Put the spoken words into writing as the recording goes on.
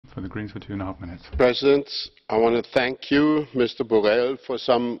for the Greens for 2.5 minutes. President, I want to thank you, Mr. Borrell, for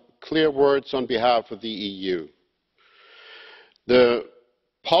some clear words on behalf of the EU. The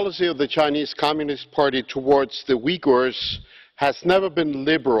policy of the Chinese Communist Party towards the Uyghurs has never been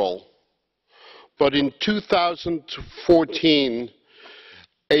liberal, but in 2014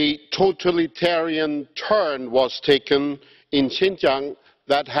 a totalitarian turn was taken in Xinjiang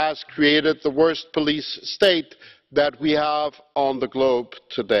that has created the worst police state that we have on the globe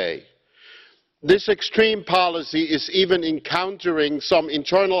today. This extreme policy is even encountering some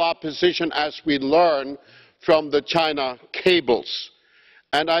internal opposition, as we learn from the China cables.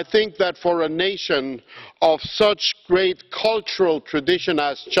 And I think that for a nation of such great cultural tradition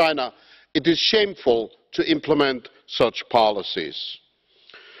as China, it is shameful to implement such policies.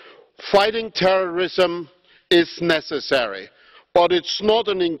 Fighting terrorism is necessary, but it's not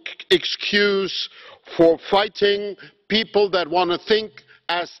an excuse for fighting people that want to think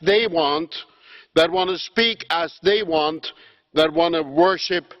as they want, that want to speak as they want, that want to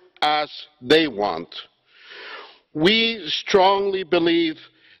worship as they want. We strongly believe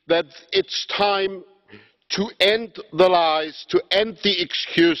that it's time to end the lies, to end the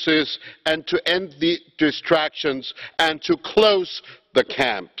excuses, and to end the distractions, and to close the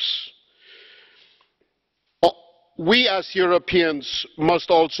camps. We as Europeans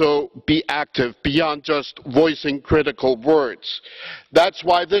must also be active beyond just voicing critical words. That's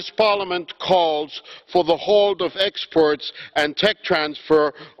why this Parliament calls for the halt of exports and tech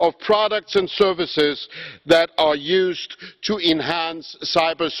transfer of products and services that are used to enhance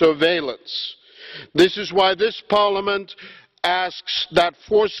cyber surveillance. This is why this Parliament asks that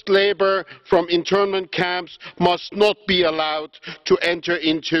forced labour from internment camps must not be allowed to enter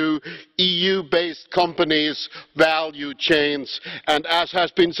into EU-based companies' value chains. And as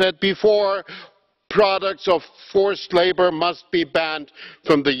has been said before, products of forced labour must be banned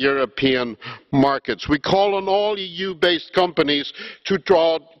from the European markets. We call on all EU-based companies to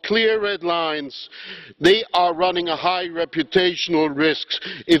draw clear red lines. They are running a high reputational risk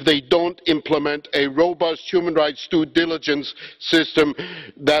if they don't implement a robust human rights due diligence system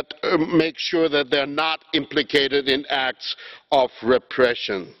that makes sure that they're not implicated in acts of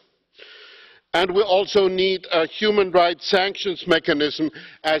repression. And we also need a human rights sanctions mechanism,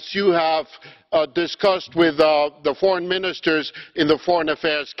 as you have discussed with the foreign ministers in the Foreign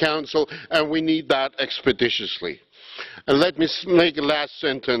Affairs Council, and we need that expeditiously. And let me make a last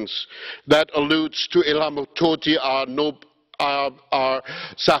sentence that alludes to Ilham Tohti, our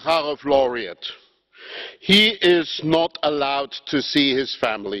Sakharov laureate. He is not allowed to see his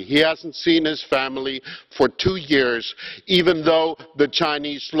family. He hasn't seen his family for 2 years, even though the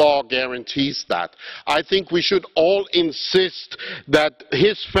Chinese law guarantees that. I think we should all insist that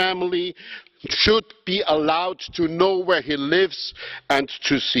his family should be allowed to know where he lives and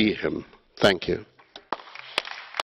to see him. Thank you.